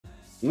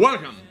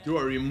Welcome to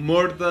our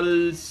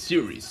Immortal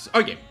series.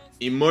 Okay,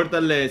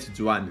 Immortal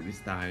Sejuani this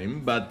time,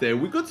 but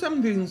we got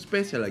something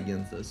special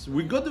against us.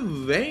 We got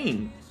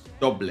Vayne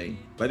top lane.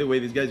 By the way,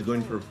 this guy is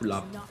going for a full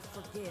up.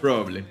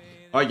 Probably.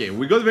 Okay,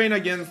 we got Vayne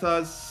against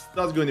us.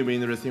 That's going to be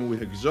interesting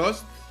with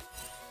Exhaust.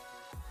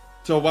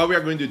 So what we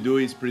are going to do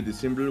is pretty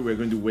simple. We're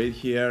going to wait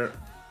here.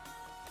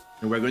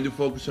 And we're going to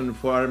focus on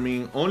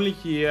farming only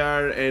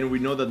here. And we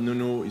know that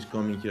Nunu is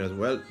coming here as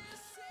well.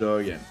 So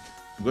yeah,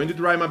 I'm going to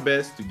try my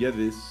best to get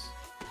this.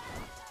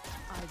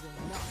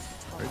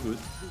 Very good.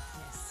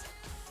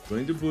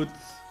 Going to put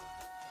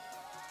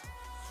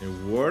a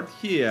ward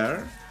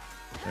here.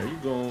 There you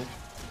go.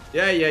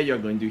 Yeah, you're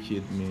going to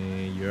hit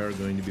me. You're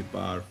going to be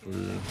powerful.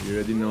 You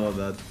already know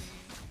that.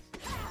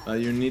 But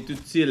you need to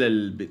chill a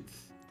little bit.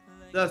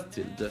 Just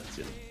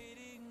chill.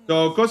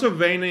 So, cause of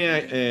Vayne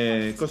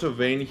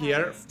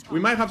here, we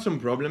might have some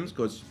problems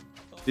because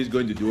he's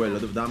going to do a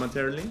lot of damage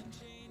early.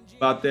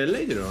 But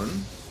later on,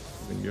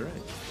 it's going to be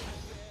right.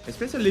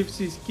 Especially if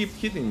she keeps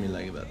hitting me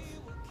like that.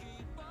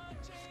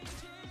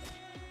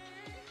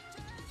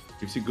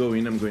 If she go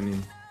in, I'm going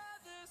in.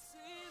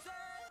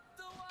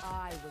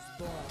 I was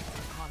born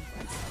for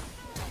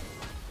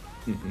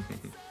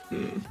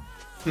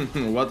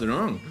conquest. What's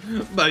wrong?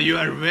 But you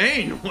are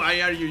Vayne.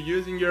 Why are you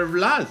using your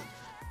blast?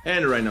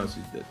 And right now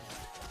she's dead.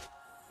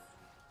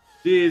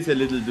 She is a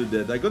little too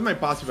dead. I got my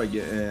passive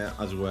again,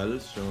 as well,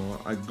 so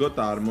I got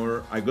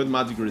armor. I got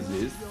magic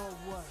resist.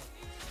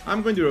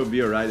 I'm going to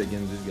be alright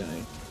against this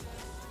guy.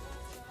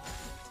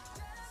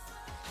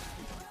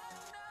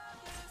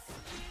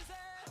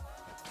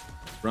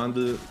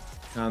 Randall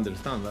can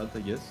understand that, I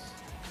guess.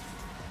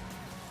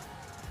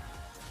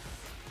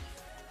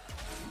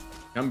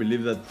 Can't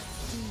believe that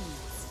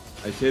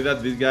I say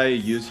that this guy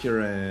used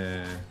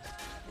her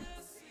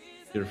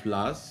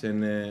flash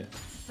and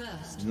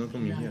he's not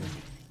coming here.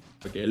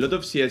 Okay, a lot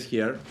of CS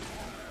here.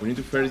 We need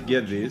to first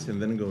get this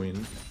and then go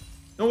in.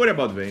 Don't worry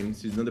about Vayne,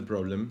 it's not a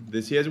problem.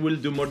 The CS will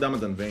do more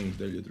damage than Vayne, to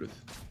tell you the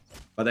truth.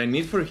 But I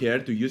need for her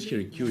to use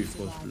her Q if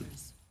possible.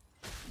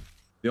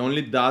 The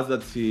only dash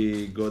that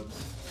she got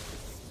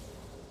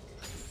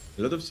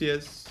a lot of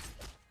CS.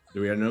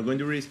 We are not going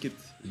to risk it.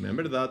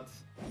 Remember that.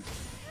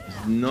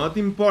 It's not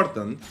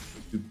important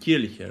to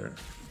kill her.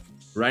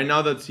 Right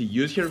now that she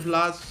used her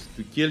flash,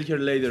 to kill her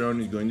later on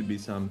is going to be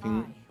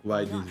something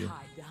quite easy.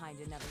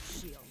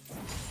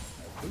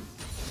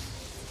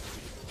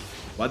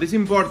 What is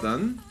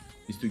important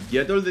is to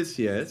get all the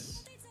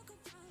CS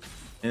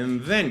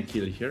and then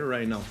kill her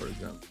right now, for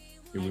example.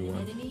 If we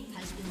want.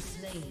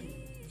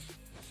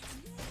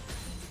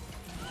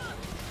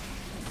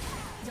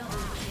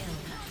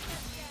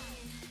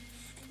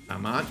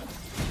 Come on.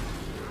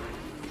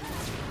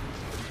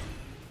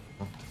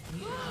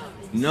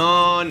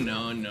 No.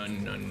 Not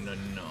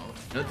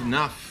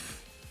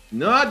enough.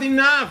 Not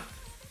enough.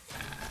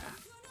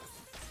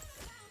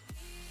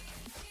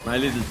 My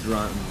little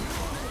drone.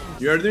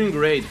 You are doing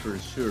great for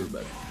sure,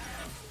 but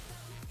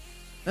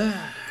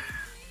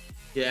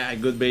yeah, I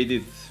got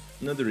baited.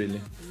 Not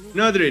really.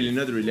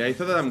 I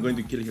thought that I'm going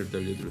to kill her, to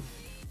tell you the truth.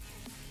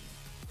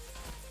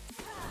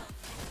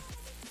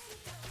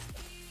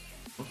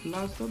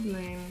 Last top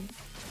lane.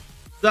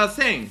 Just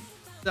saying,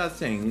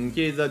 in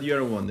case that you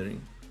are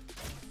wondering.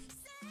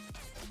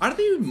 Are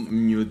they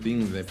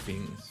muting the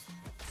pings?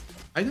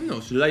 I don't know,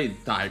 should I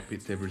type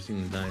it every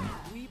single time?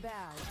 We bow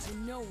to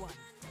no one.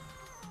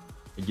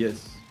 I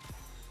guess.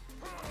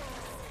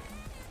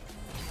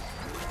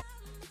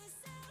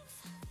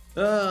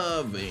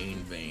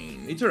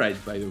 Vayne. It's alright,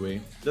 by the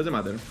way. Doesn't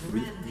matter.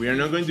 We are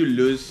not going to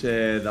lose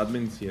that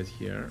many CS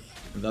here.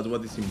 And that's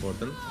what is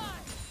important.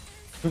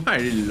 I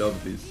really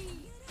love this.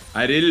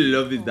 I really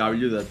love this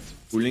W that's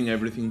pulling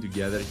everything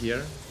together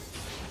here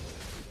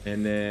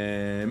and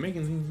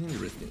making things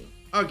interesting.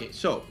 Okay,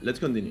 so let's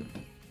continue.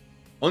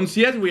 On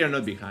CS we are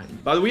not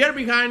behind, but we are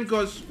behind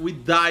because we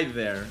died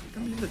there. I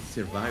can't believe that we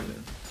survived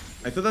there.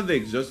 I thought that the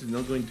exhaust is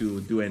not going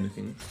to do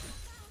anything,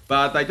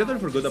 but I totally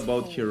forgot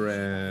about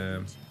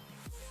her.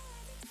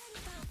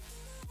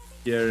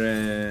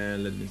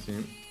 Let me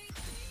see.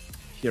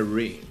 Her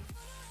ring.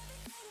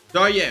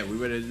 So yeah, we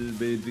were a little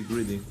bit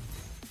greedy.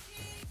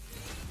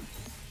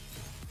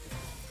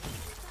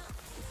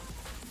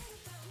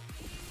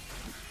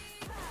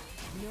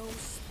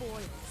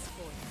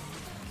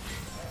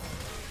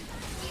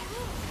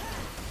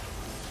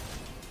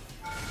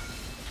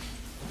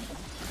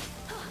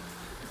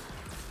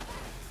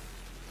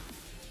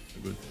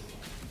 Good.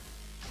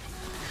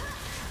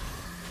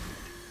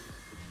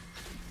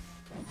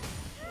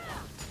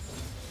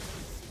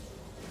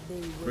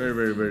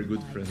 Very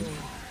good, friend.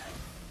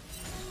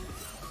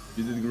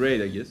 You did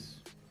great, I guess.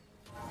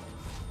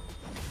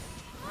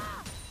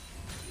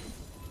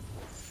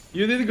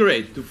 You did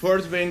great. To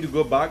force Vayne to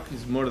go back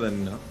is more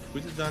than enough.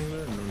 Which is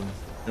jungler? No.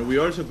 And we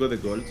also got the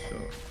gold, so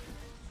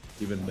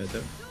even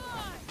better.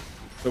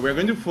 So we're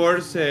going to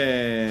force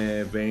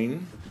Vayne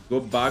to go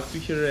back to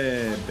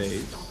her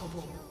base.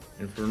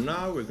 And for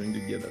now, we're going to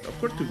get that. Of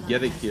course, to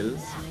get a kill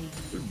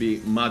would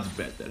be much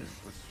better.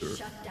 For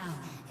sure.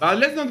 But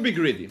let's not be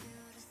greedy.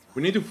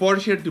 We need to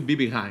force her to be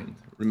behind.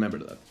 Remember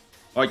that.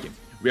 Okay,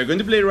 we are going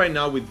to play right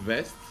now with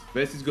Vest.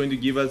 Vest is going to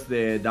give us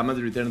the damage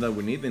return that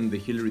we need and the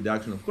heal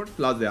reduction, of course,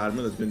 plus the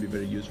armor. That's going to be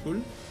very useful.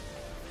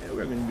 And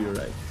we're going to be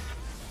alright.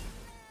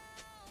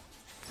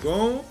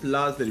 Go,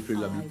 plus the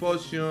refillable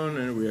potion,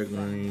 and we are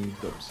going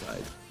top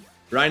side.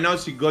 Right now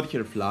she got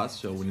her flash,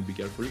 so we need to be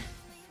careful.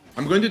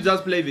 I'm going to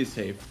just play this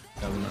safe.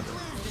 Doesn't matter.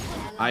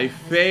 I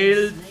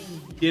failed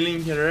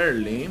killing her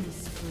early,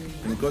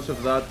 and because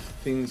of that,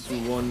 things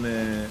won't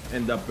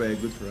end up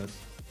good for us.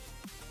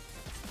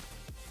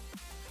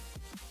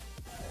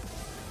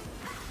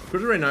 Of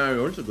course, right now I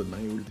also got my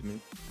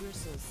ultimate.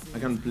 I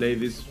can play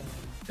this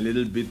a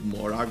little bit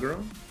more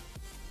aggro.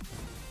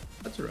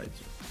 That's alright.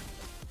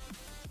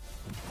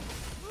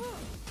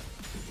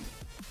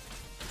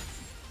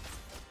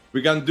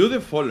 We can do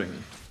the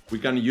following. We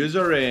can use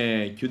our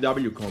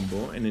QW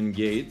combo and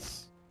engage,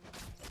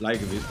 like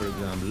this for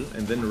example,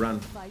 and then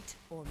run.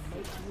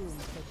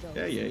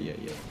 Yeah.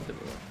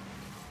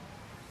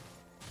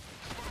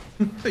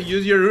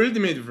 Use your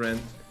ultimate, friend.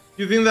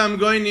 You think that I'm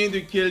going in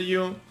to kill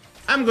you?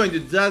 I'm going to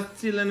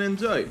just chill and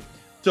enjoy.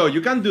 So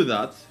you can do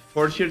that.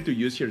 Force her to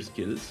use her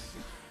skills.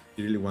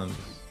 You really want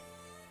this.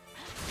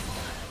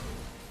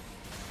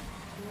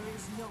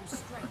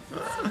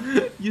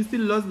 You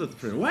still lost that,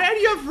 friend. Why are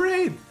you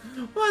afraid?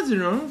 What's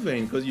wrong,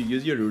 Vayne? Because you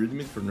use your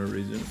ultimate for no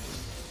reason.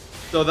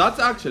 So that's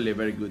actually a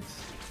very good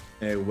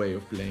way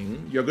of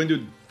playing. You're going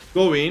to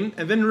go in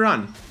and then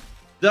run.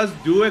 Just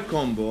do a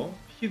combo.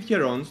 Hit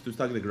her ons to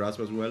stack the grasp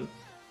as well.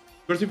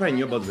 Of course, if I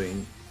knew about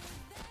Vayne.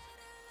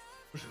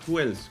 Who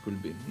else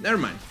could be? Never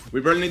mind.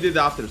 We probably needed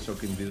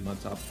aftershock in this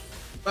matchup.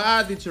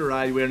 But it's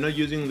alright. We are not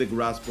using the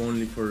grasp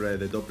only for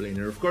the top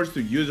laner. Of course,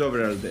 to use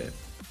overall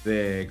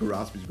the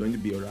grasp is going to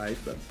be alright,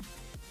 but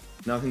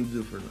nothing to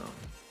do for now.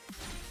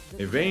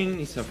 Vayne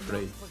is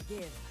afraid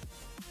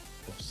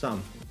of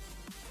something.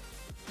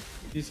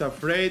 He's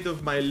afraid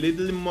of my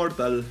little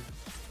immortal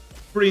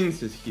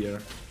princess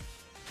here.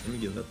 Let me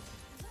get that.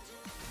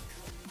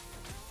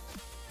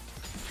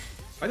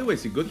 By the way,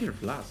 she got her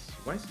flash.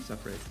 Why is she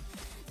afraid?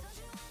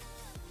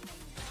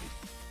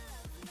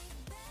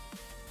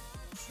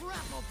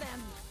 Trample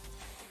them.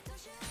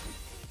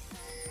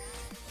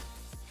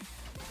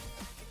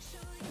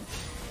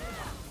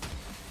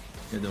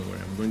 Yeah, don't worry.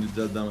 I'm going to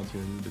just damage her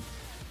a little bit.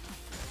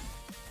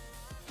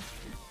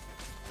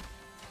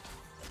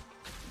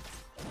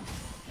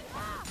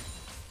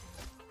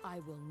 I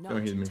will not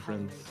Don't hit me,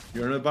 friends.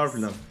 You're not powerful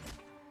enough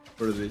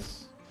for this.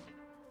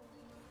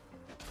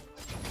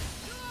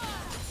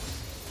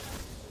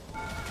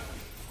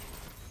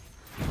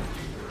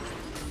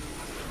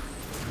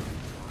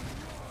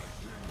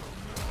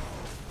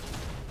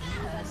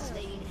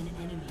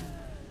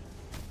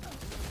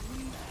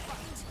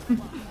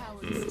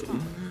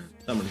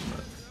 Somebody's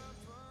mad.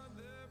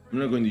 I'm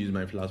not going to use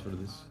my flash for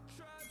this.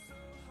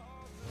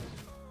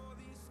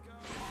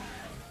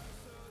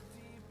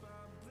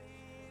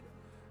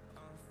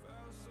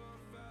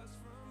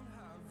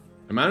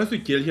 I managed to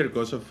kill her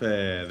because of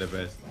the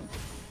vest.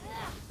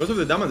 Because of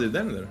the damage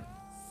done there.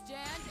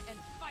 Stand and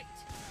fight.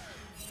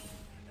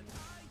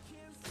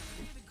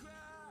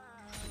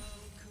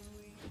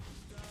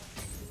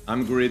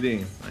 I'm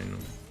greedy.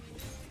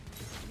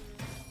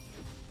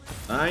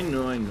 I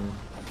know.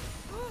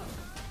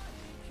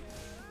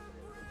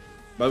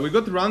 But we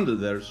got Randall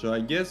there, so I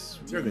guess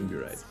we're going to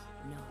be right.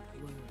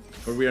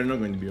 Or we are not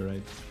going to be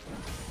right.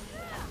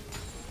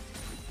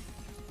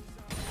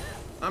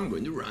 I'm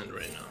going to run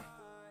right now.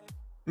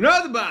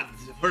 Not bad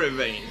for a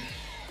Vayne.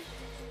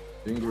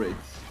 Doing great.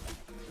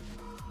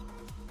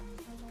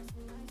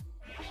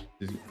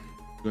 He's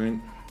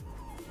going.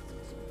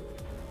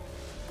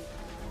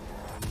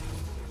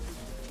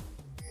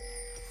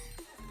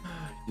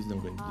 He's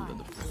not going to do that,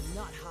 of course.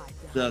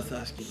 Just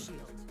asking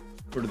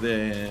for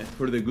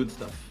the good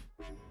stuff.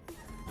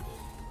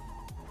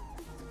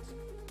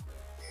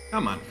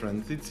 Come on,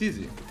 friends, it's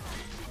easy.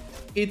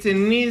 It's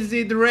an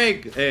easy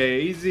Drake,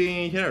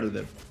 easy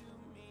Heralder.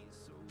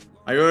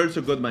 I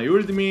also got my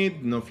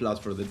ultimate, no flash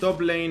for the top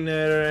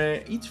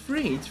laner. It's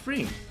free.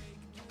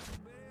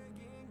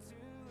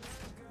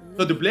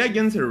 So to play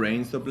against a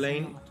ranged top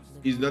lane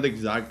is not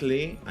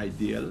exactly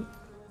ideal.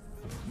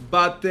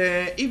 But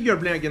if you're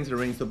playing against a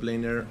ranged top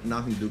laner,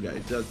 nothing to do,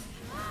 guys.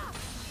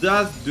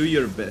 Just do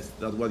your best.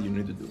 That's what you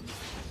need to do.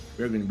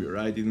 We're going to be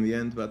right in the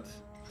end, but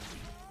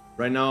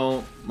right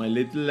now my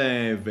little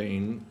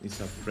Vayne is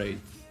afraid.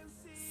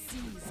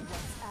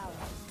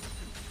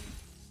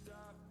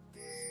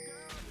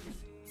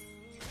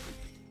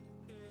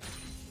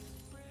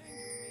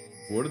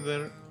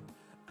 Order.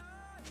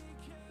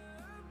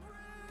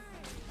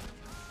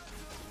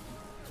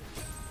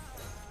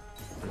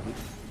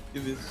 Do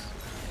this.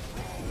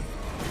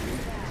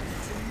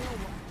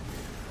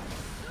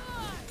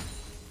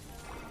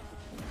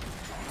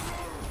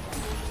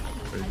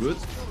 Very good.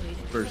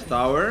 First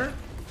tower.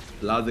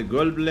 Plus the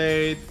gold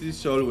blade.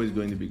 It's always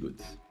going to be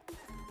good.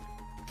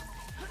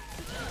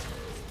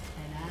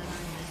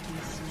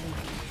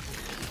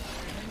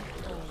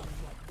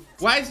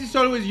 Why is he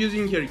always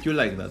using her Q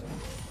like that?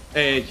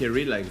 Her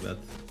E like that?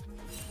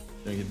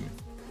 Don't hit me.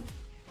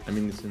 I'm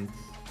innocent.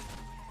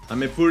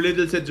 I'm a poor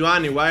little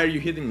Sejuani. Why are you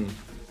hitting me?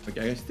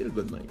 Okay, I still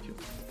got my Q.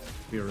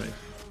 You're right.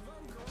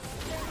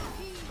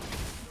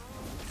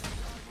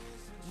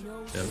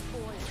 Yeah.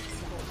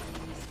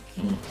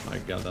 Oh my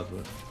god,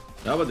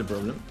 that was a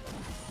problem.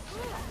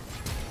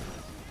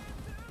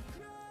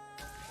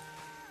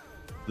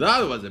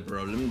 That was a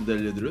problem, to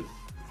tell you the truth.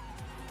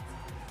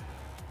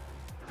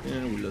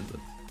 And we lost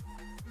that.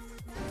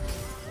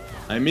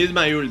 I missed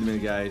my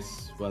ultimate,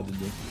 guys. What to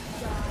do?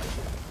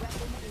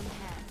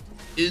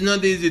 It's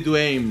not easy to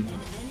aim.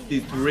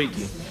 It's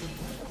tricky.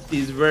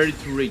 It's very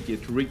tricky.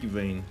 Tricky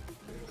vein.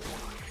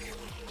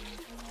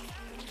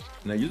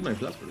 And I use my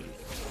flash for it.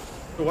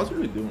 So what should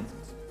we do?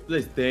 Should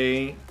I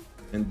stay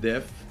and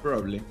def?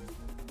 Probably.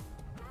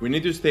 We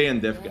need to stay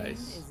and def,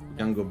 guys. We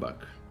can't go back.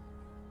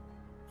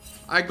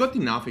 I got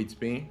enough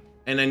HP.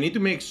 And I need to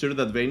make sure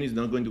that Vayne is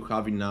not going to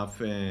have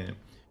enough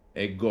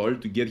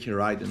gold to get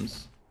her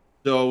items.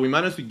 So we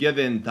managed to get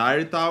the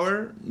entire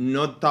tower,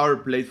 not tower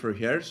plate for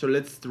her. So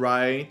let's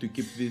try to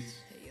keep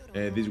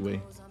this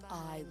way.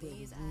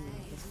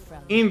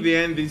 In the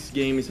end, this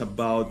game is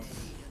about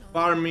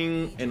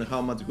farming and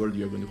how much gold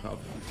you're going to have.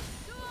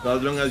 So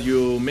as long as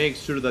you make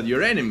sure that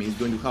your enemy is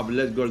going to have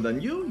less gold than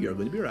you, you're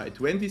going to be right.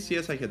 20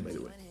 CS ahead, by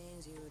the way.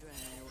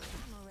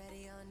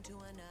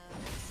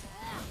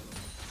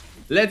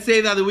 Let's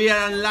say that we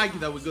are unlucky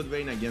that we got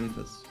Vayne against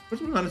us.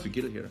 First, we managed to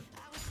kill her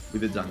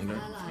with the jungler,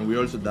 and we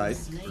also died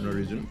for no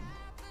reason.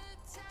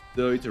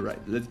 So it's alright.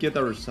 Let's get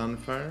our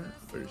Sunfire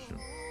very soon.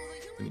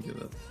 Let me get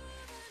that.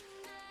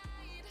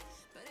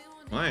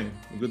 Why?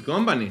 We got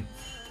company.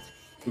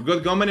 We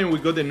got company and we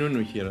got the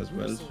Nunu here as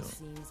well, so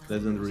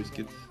let's not risk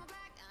it.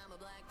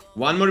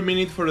 1 more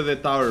minute for the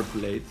tower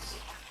plates.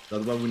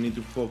 That's what we need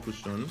to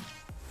focus on.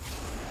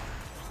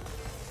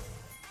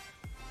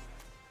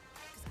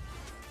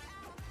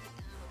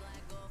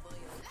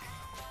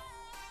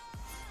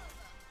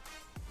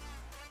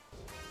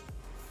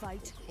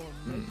 Fight or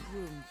make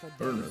room for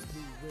Or those not.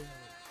 who will.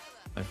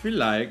 I feel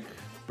like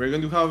we're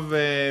going to have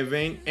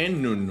Vayne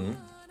and Nunu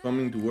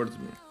coming towards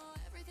me.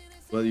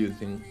 What do you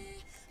think?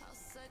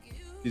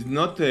 He's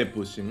not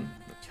pushing.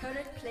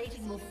 Turret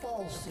plating will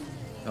fall soon.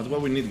 That's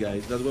what we need,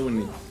 guys. That's what we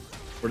need.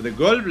 For the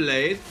gold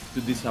blade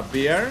to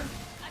disappear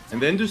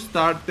and then to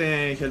start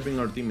helping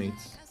our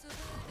teammates.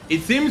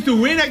 It seems to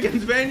win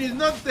against Vayne is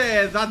not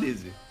that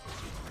easy.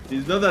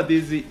 It's not that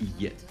easy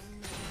yet.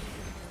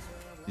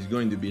 It's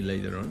going to be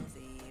later on.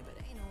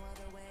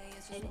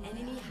 An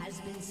enemy has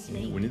been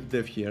slain. We need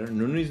to def here.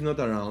 Nunu is not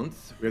around.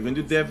 We're going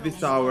to def this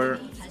tower.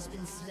 Has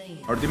been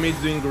slain. Our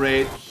teammate's doing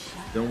great.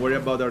 Don't worry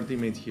about our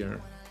teammates here.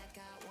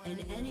 An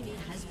enemy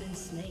has been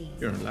slain.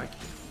 You're unlucky.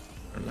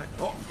 Unlucky.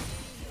 Oh!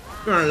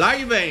 You're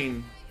unlucky,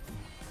 Vayne!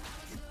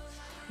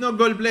 No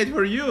gold plate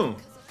for you!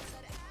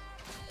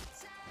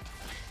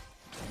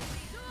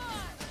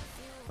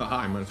 Haha,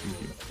 I managed to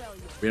kill.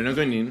 We are not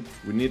going in.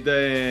 We need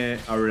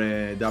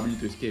our W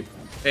to escape.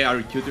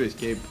 Our Q to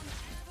escape.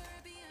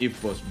 If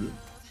possible.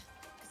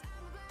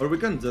 Or we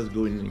can just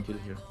go in and kill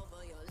here.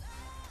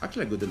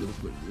 Actually, I got a lot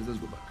of gold. Let's just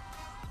go back.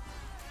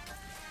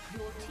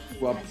 Your team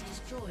Swap. has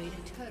destroyed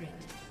a turret.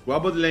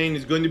 Wabot lane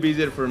is going to be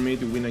easier for me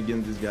to win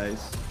against these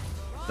guys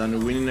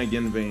than winning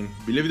against Vayne.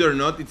 Believe it or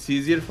not, it's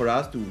easier for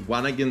us to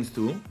 1 against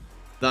 2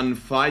 than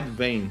fight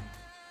Vayne.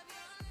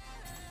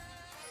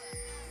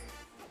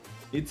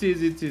 It's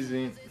easy, it's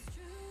easy.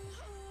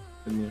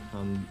 Let me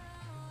hand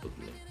bot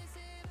lane.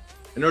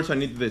 And also I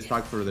need the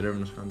stack for the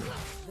Ravenous Hunter.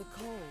 The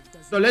cold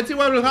does So let's see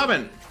what will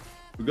happen.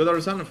 We got our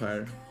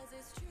Sunfire.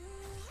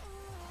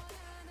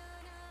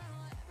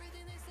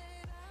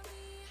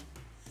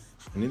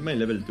 I need my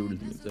level 2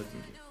 ultimate, just in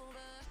case.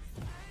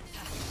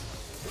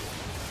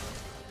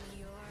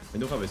 I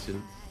don't have a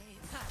shield.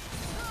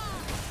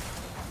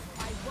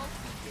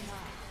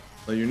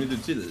 So you need to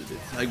chill a bit.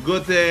 I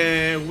got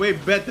a way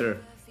better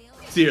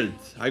shield.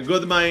 I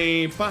got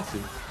my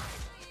passive.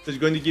 It's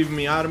going to give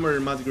me armor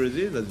and magic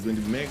resist. That's going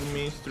to make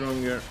me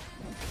stronger.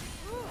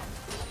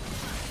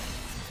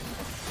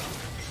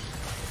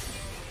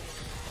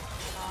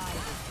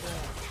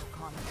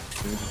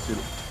 I need to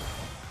chill.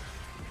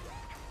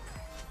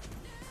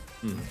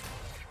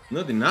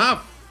 Not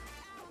enough!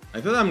 I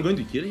thought I'm going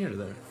to kill her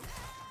there.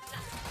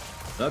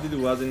 That it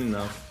wasn't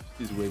enough.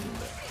 She's waiting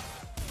there.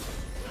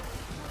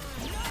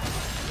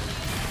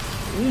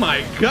 Oh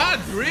my god!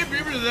 3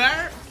 people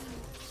there?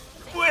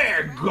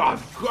 Where got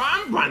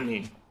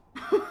company?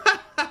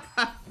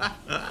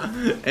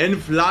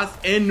 And flash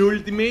and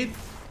ultimate.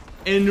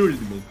 And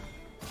ultimate.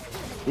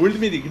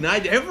 Ultimate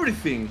ignite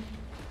everything.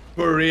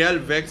 For real,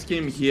 Vex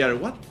came here.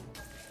 What?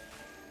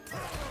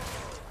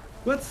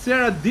 What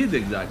Sarah did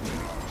exactly?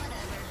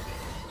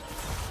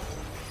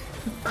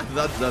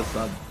 That's just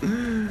sad.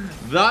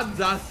 That's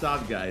just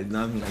sad, guys.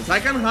 Nothing else. I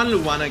can handle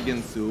 1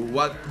 against 2,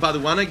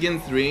 but 1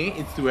 against 3,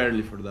 it's too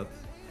early for that.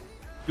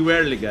 Too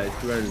early, guys.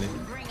 Too early.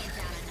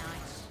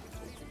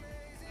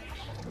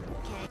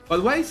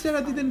 But why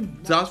Sarah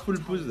didn't just full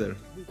push there?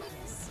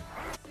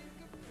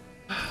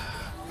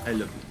 I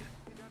love it.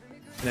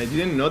 And I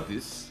didn't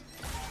notice.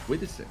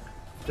 Wait a sec.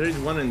 There is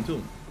 1 and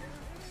 2.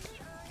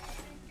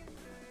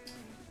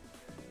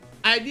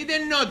 I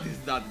didn't notice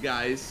that,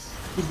 guys.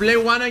 To play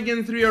 1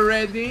 against 3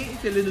 already,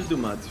 it's a little too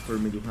much for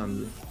me to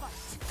handle.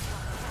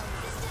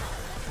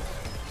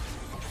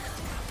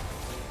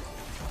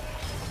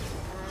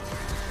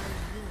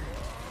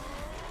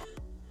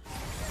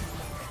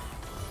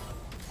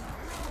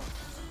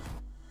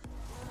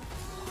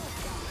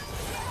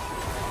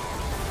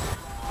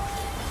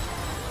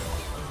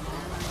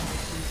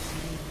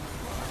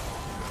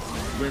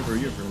 Going for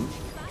you, friend.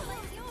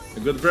 A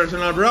good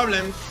personal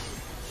problem.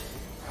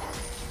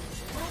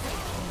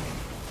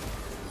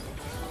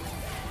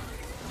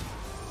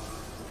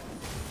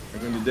 I'm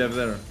going to dev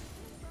there.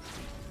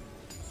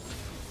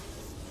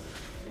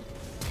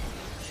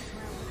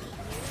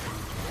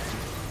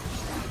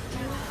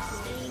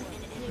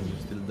 And you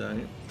still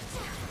die.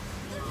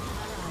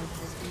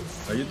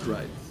 Are you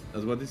right?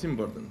 That's what is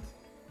important.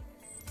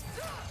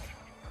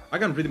 I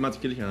can pretty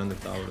much kill her on the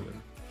tower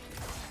there.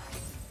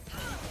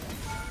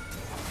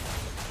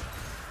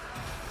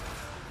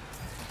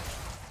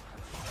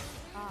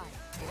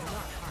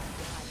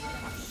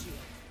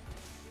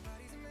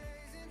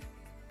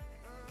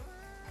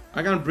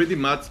 I can pretty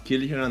much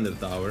kill her under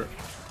tower.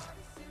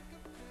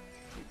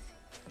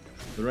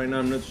 But right now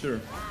I'm not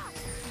sure.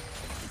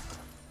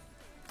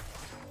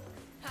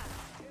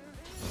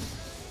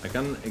 I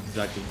can't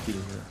exactly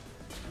kill her.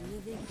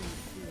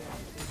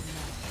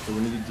 So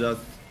we need to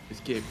just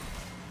escape.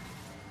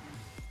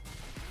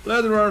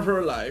 Let's run for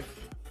our life.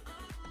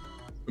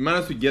 We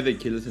managed to get the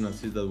kills and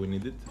assists that we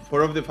needed.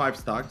 4 of the 5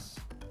 stacks.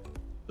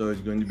 So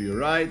it's going to be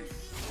alright.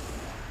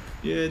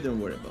 Yeah,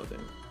 don't worry about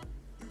them.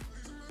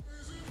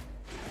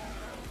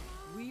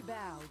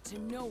 To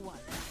no one.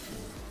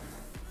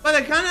 But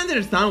I can't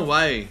understand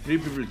why 3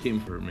 people came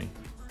for me.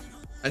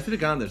 I still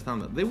can't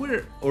understand that. They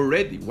were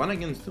already 1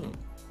 against 2.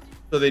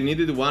 So they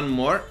needed 1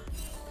 more.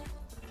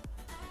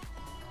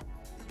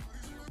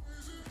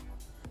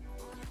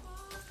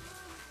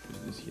 What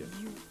is this here?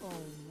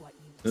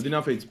 Not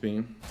enough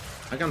HP.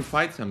 I can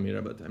fight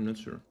Samira, but I'm not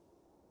sure.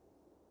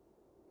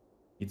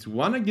 It's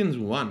 1 against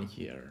 1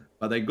 here.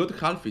 But I got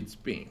half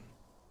HP.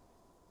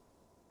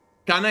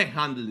 Can I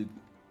handle it?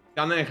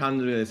 Can I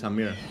handle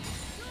Samira?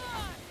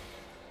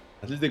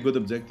 At least they got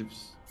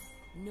objectives.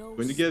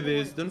 When you get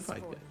this, don't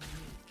fight, guys.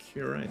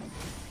 You're right.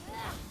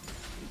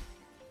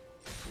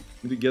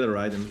 Need to get our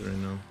items right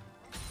now.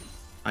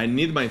 I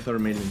need my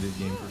Thornmail in this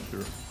game for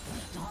sure.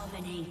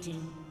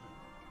 Dominating.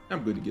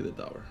 I'm going to get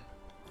the tower.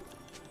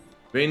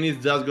 Vayne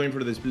is just going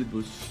for the split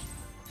push.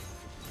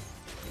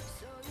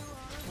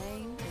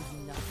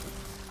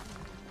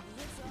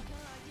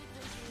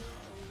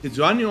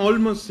 Sejuani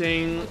almost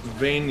saying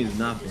Vayne is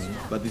nothing,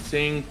 but it's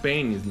saying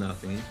pain is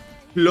nothing.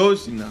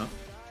 Close enough,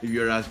 if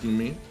you're asking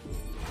me.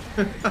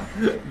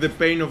 The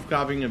pain of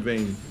having a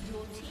Vayne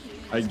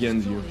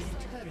against you.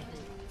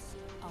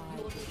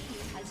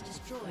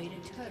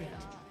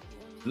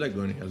 I like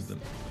going to help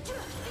them.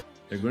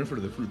 They're going for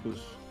the full push.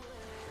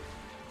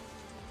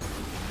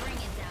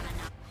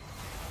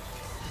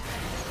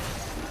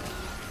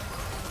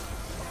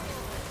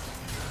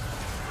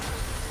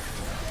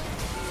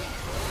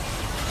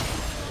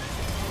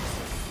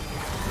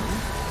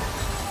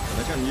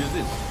 I can use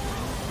this.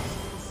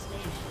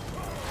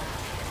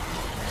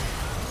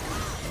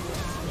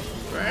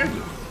 Very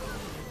good.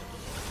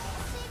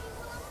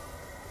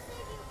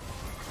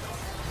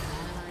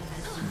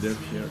 They're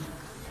here.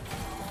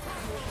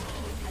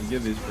 Let's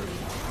get this first.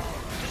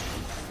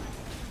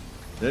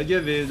 Let's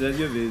get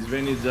this.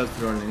 Vayne is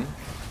just running.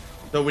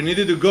 So we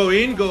needed to go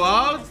in, go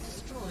out,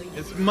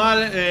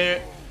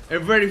 a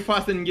very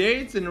fast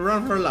engage and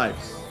run for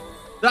lives.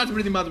 That's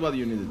pretty much what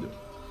you need to do.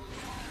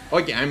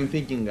 Okay, I'm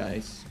thinking,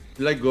 guys.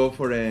 Let's go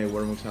for a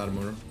Warmog's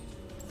armor.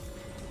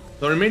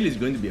 Thornmail is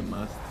going to be a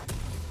must.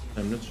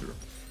 I'm not sure.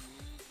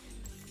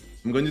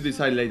 I'm going to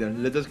decide later.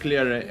 Let us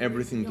clear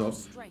everything top.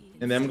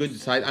 And then I'm going to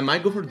decide. I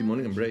might go for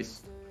Demonic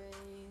Embrace.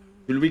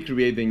 Will we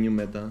create a new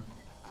meta?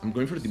 I'm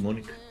going for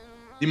Demonic.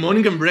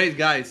 Demonic Embrace,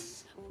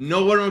 guys.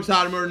 No Warmog's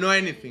armor, no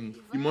anything.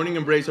 Demonic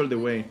Embrace all the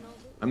way.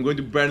 I'm going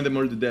to burn them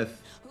all to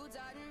death.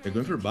 They're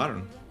going for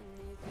Baron.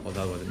 Oh,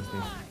 that was a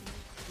mistake.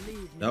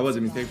 That was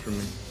a mistake for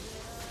me.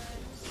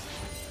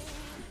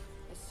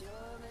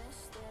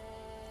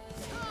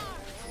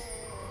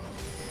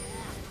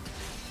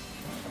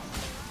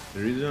 The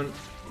reason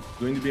it's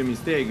going to be a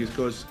mistake is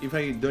because if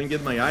I don't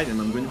get my item,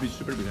 I'm going to be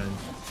super behind.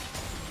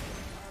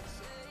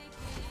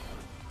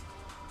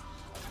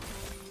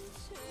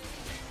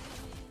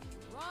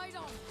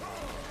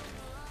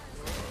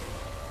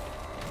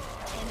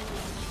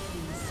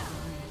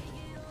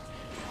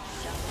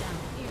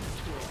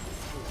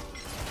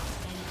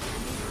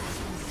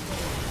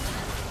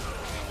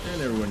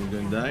 And everyone is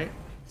going to die.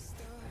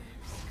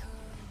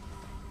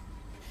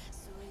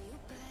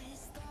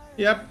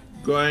 Yep.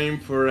 Going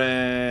for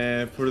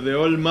the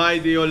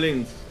almighty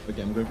all-ins.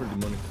 Okay, I'm going for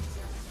Demonic.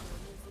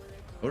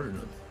 Or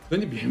not.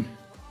 20 PM.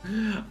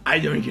 I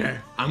don't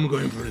care. I'm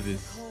going for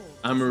this.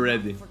 I'm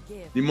ready.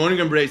 Demonic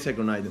Embrace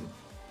second item.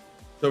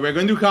 So we're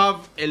going to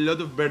have a lot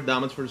of bird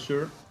damage for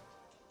sure.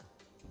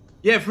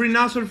 Yeah, free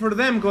Nashor for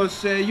them,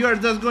 because you are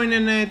just going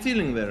and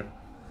chilling there.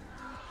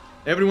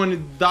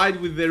 Everyone died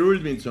with their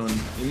ultimates on.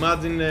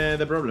 Imagine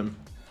the problem.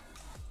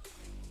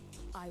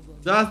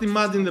 Just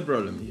imagine the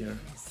problem here.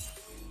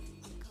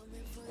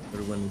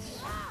 Everyone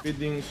is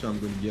feeding, so I'm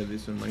going to get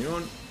this on my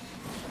own.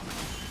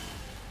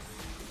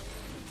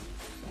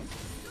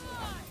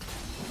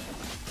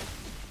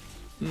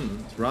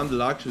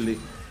 Randall actually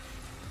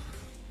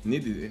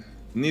need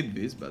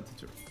this, but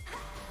it's okay.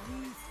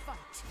 We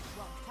fight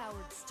while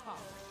cowards talk.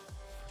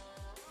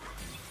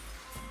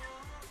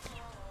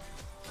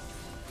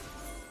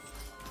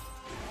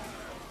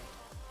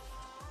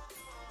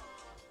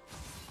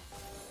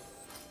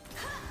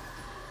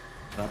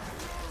 Trap.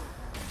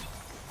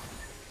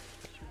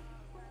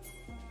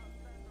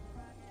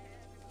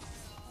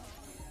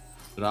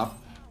 Trap.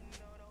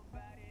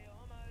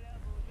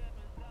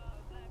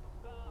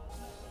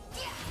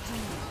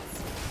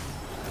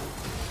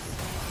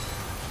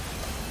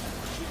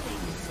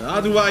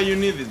 That's why you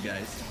need this,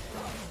 guys.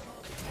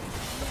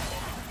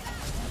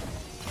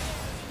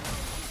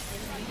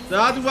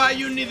 That's why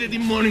you need the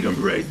demonic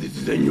embrace. This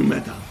is a new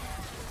meta.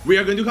 We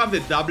are going to have the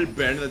double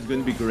burn. That's going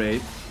to be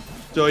great.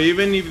 So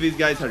even if these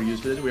guys are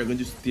useless, we are going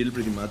to still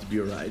pretty much be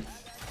alright.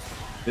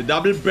 The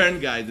double burn,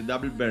 guys. The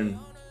double burn.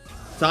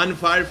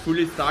 Sunfire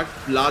fully stacked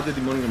plus the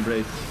demonic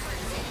embrace.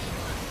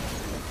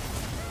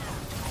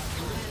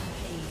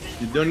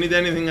 You don't need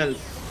anything else.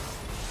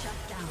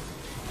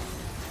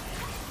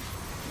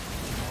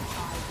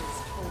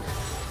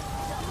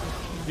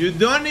 You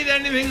don't need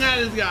anything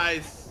else,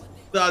 guys.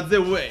 That's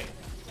the way.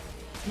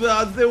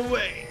 That's the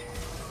way.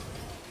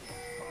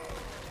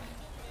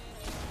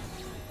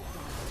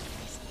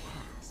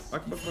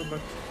 Back.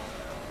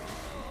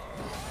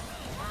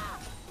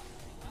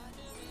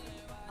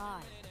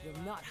 I will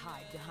not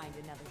hide behind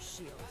another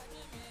shield.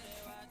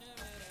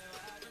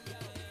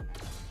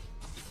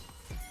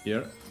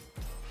 Here.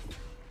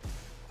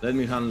 Let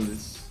me handle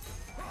this.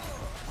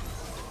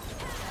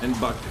 And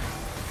back.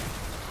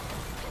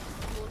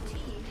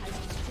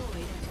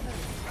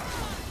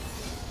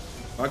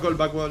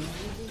 Back wall. Living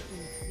in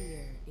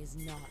fear is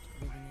not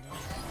living at all.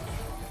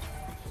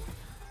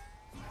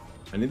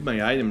 I need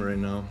my item right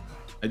now.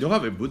 I don't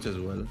have a boots as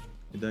well.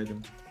 Need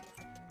item.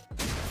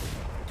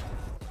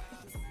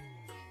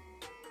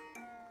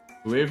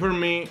 Wait for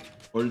me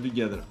all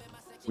together.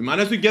 We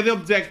managed to get the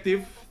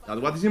objective. That's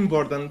what is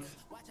important.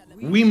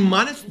 We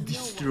managed to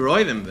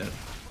destroy them there.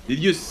 Did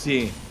you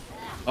see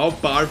how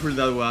powerful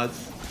that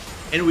was?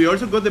 And we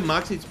also got the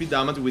max HP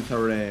damage with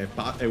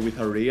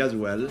our Rhea as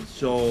well.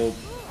 So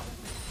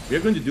we are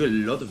going to do a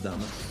lot of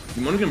damage.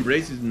 Demonic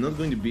Embrace is not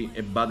going to be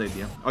a bad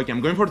idea. Okay, I'm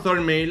going for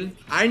Thornmail.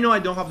 I know I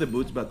don't have the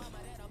boots, but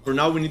for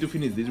now we need to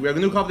finish this. We are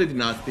going to have the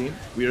Dynasty.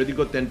 We already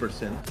got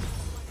 10%.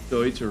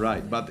 So it's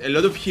alright. But a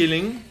lot of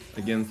healing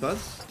against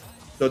us.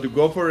 So to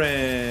go for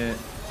a...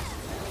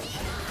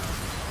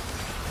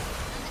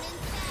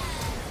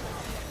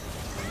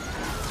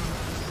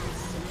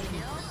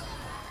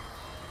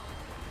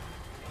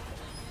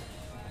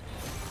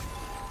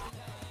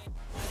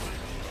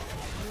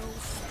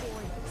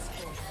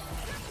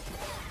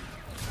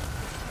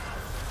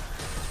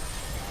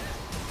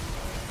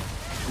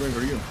 Going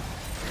for you.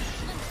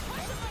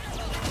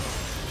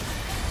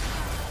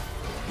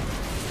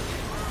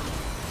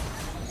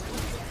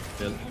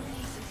 Kill.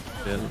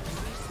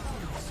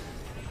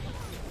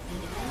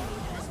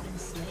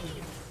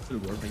 Still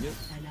work, I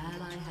guess. An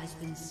ally has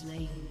been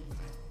slain.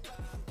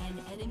 An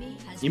enemy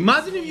has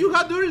Imagine if you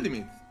had the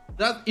ultimate.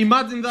 Just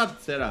imagine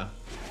that, Sarah.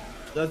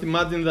 Just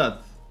imagine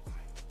that.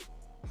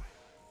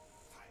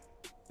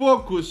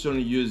 Focus on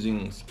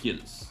using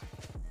skills.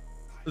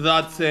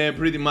 That's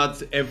pretty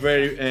much a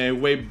very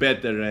way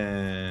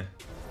better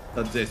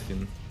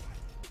suggestion.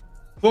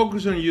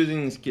 Focus on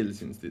using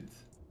skills instead.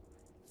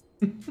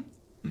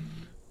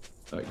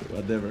 Okay,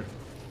 whatever.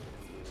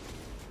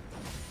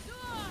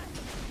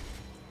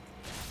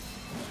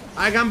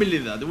 I can't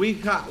believe that. We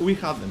have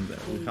them there.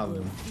 We have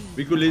them.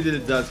 We could literally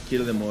just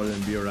kill them all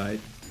and be alright.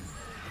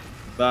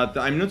 But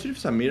I'm not sure if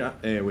Samira...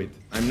 wait.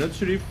 I'm not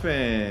sure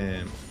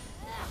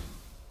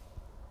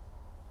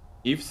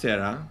if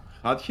Sarah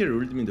had her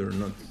ultimate or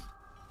not.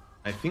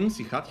 I think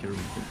she had her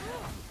ultimate.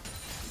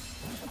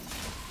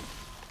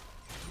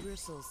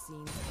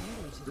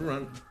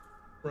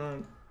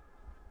 Run.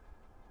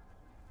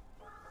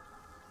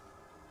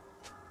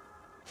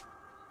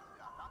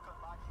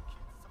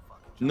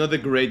 Not the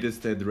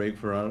greatest Drake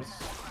for us.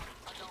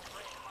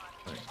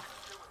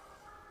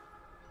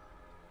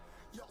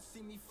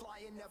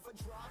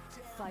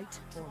 Fight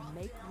or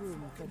make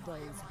room for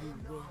those who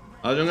win.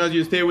 As long as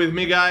you stay with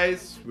me,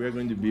 guys, we are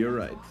going to be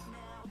alright.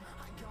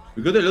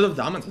 We got a lot of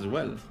damage as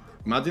well.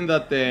 Imagine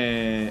that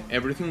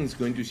everything is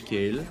going to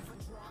scale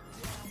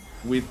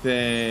with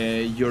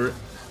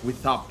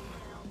up.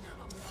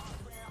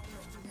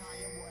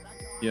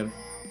 Here.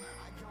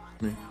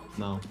 Me.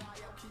 Now.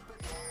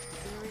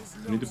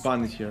 We need to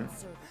punish here.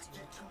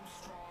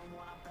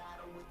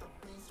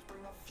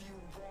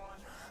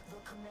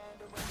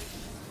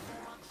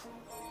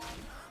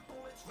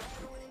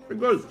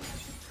 Good.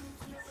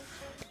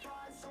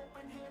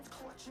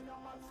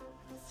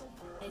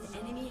 An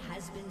enemy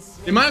has been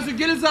slain. He managed to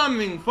kill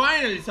something!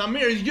 Finally,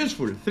 Samir is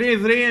useful.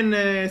 3-3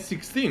 and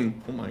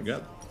 16. Oh my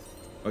god.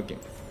 Okay,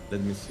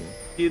 let me see.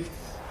 Hits.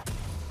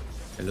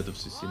 A lot of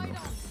CC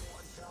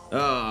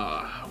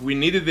now. We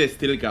needed the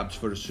steel caps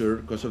for sure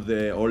because of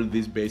all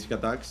these basic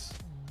attacks.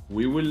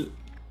 We will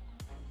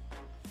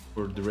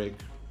for Drake,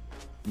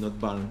 not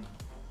Baron.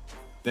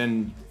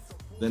 Then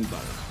Baron.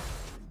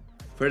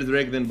 First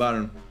Drake, then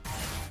Baron.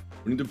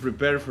 We need to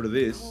prepare for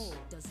this. Gold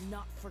does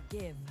not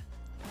forgive.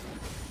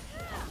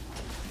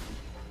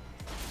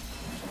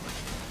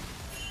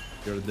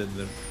 You're dead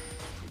there.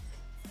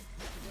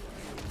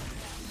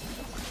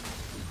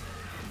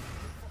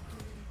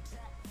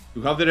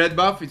 To have the red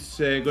buff, it's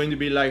going to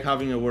be like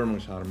having a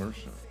Warmog's armor.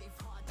 So.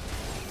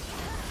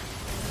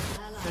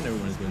 And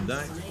everyone's gonna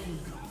die.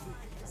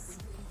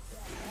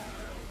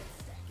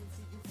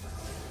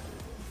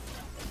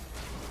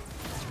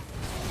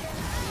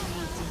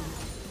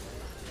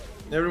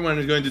 Everyone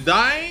is going to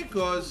die,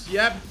 cause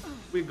yep,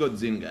 we got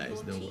Zin,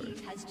 guys, don't worry.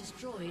 Has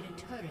destroyed a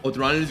turret.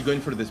 Outrunners is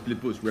going for the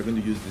split push. We're going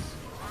to use this.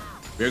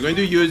 We're going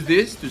to use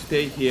this to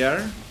stay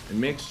here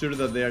and make sure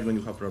that they are going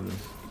to have problems.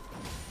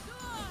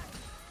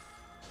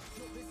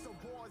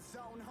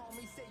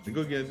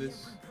 Go get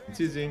this.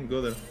 It's easy,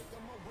 go there.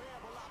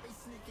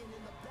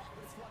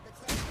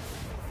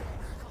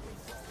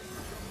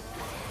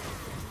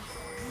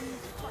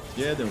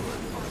 Yeah, don't worry.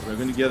 We're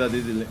going to get that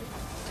easily.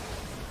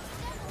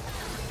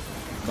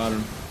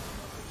 Baron.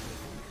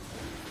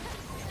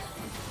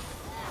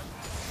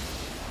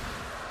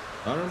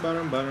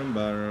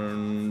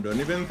 Baron. Don't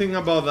even think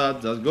about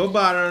that. Just go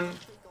Baron.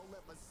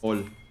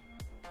 All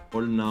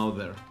now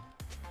there.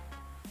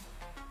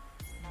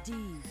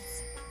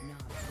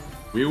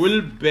 We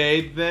will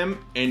bait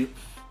them and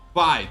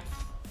fight.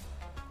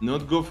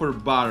 Not go for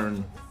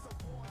Baron.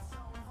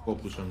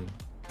 Focus on it.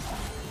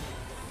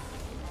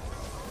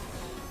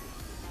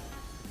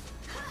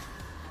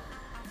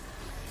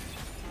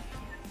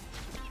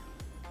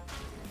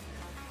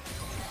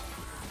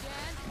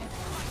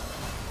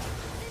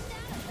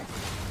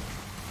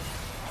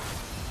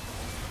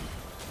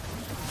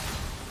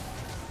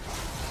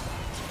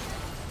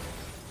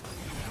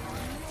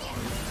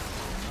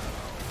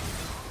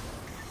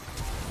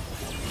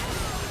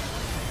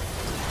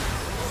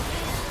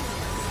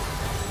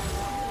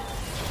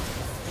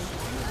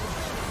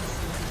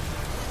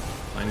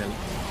 Finally.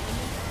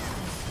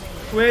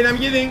 Wait, I'm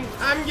kidding.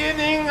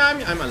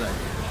 I'm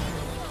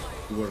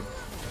alive. It worked.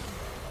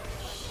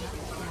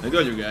 I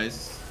told you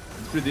guys.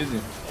 It's pretty easy.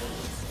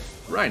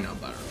 Right now,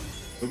 Baron.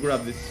 Go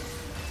grab this.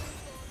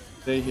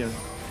 Stay here.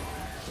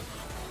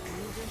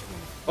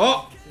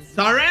 Oh!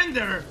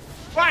 Surrender!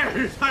 Why are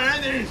you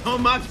surrendering so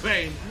much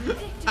pain?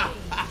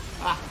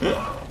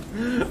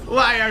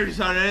 Why are you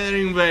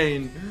surrendering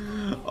pain?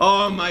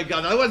 Oh my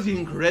god, that was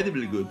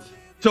incredibly good.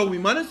 So we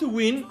managed to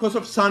win because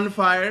of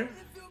Sunfire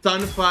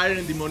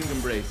and Demonic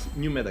Embrace.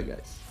 New meta,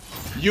 guys.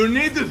 You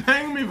need to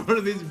thank me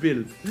for this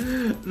build.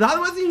 That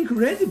was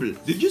incredible.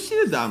 Did you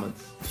see the damage?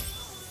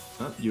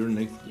 Your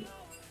next game.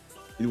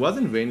 It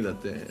wasn't vain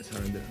that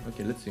surrender.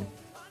 Okay, let's see.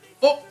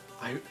 Oh!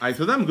 I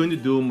thought I'm going to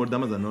do more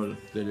damage than all, to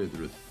tell you the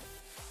truth.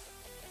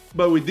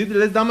 But we did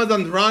less damage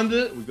than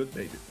Randall. We got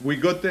baited. We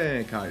got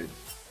carried.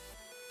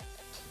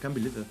 Can't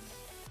believe that.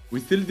 We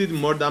still did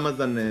more damage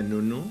than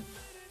Nunu,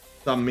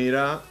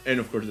 Samira, and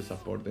of course the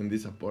support and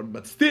this support.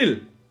 But still,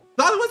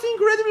 that was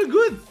incredibly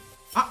good.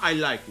 I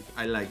like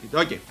it.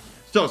 Okay,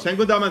 so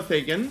second damage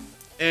taken.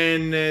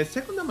 And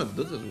second damage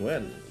does as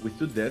well. With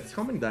 2 deaths,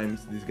 how many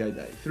times this guy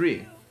died?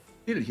 3.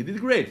 Still, he did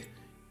great.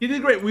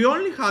 We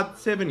only had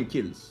 7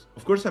 kills.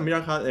 Of course,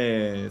 Samira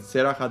had,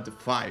 Sarah had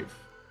 5.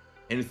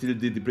 And still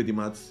did pretty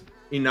much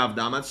enough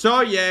damage.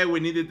 So yeah, we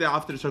needed the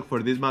aftershock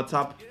for this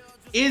matchup.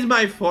 It's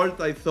my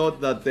fault. I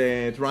thought that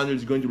Randall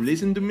is going to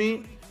listen to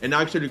me and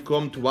actually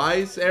come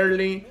twice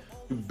early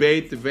to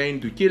bait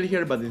Vayne to kill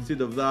her. But instead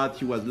of that,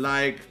 he was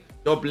like,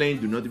 top lane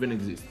do not even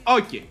exist.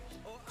 Okay,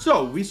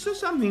 so we saw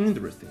something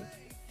interesting.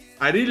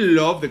 I really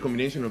love the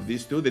combination of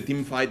these two. The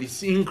team fight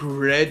is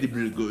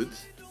incredibly good.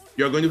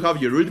 You're going to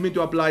have your ultimate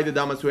to apply the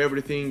damage to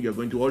everything. You're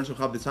going to also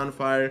have the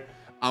Sunfire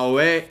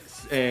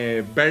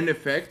burn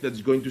effect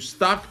that's going to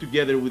stack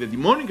together with the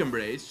Demonic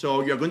Embrace.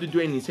 So you're going to do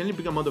an insanely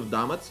big amount of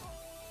damage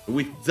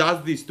with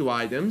just these 2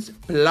 items.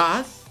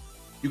 Plus,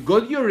 you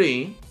got your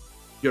E,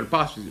 your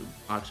passive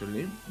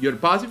actually. Your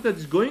passive that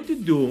is going to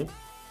do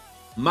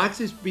max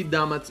speed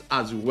damage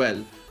as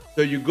well.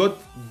 So you got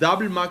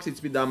double max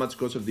HP damage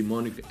because of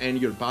Demonic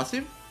and your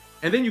passive.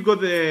 And then you got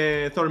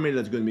the Thornmail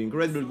that's going to be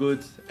incredibly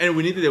good. And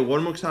we needed a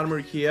Warmog's armor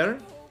here.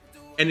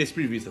 And a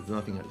Spirit Visage,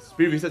 nothing else.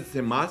 Spirit Visage is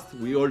a must.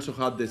 We also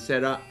had the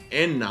Sera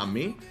and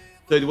Nami.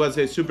 So it was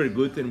super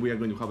good and we are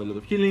going to have a lot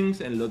of healings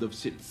and a lot of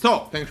shields.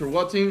 So, thanks for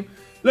watching.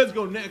 Let's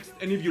go next.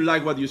 And if you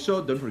like what you saw,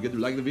 don't forget to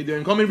like the video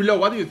and comment below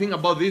what do you think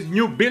about this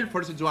new build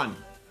for Sejuani.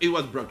 It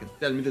was broken.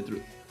 Tell me the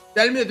truth.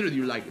 Tell me the truth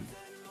you like it.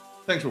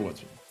 Thanks for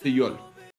watching. See you all.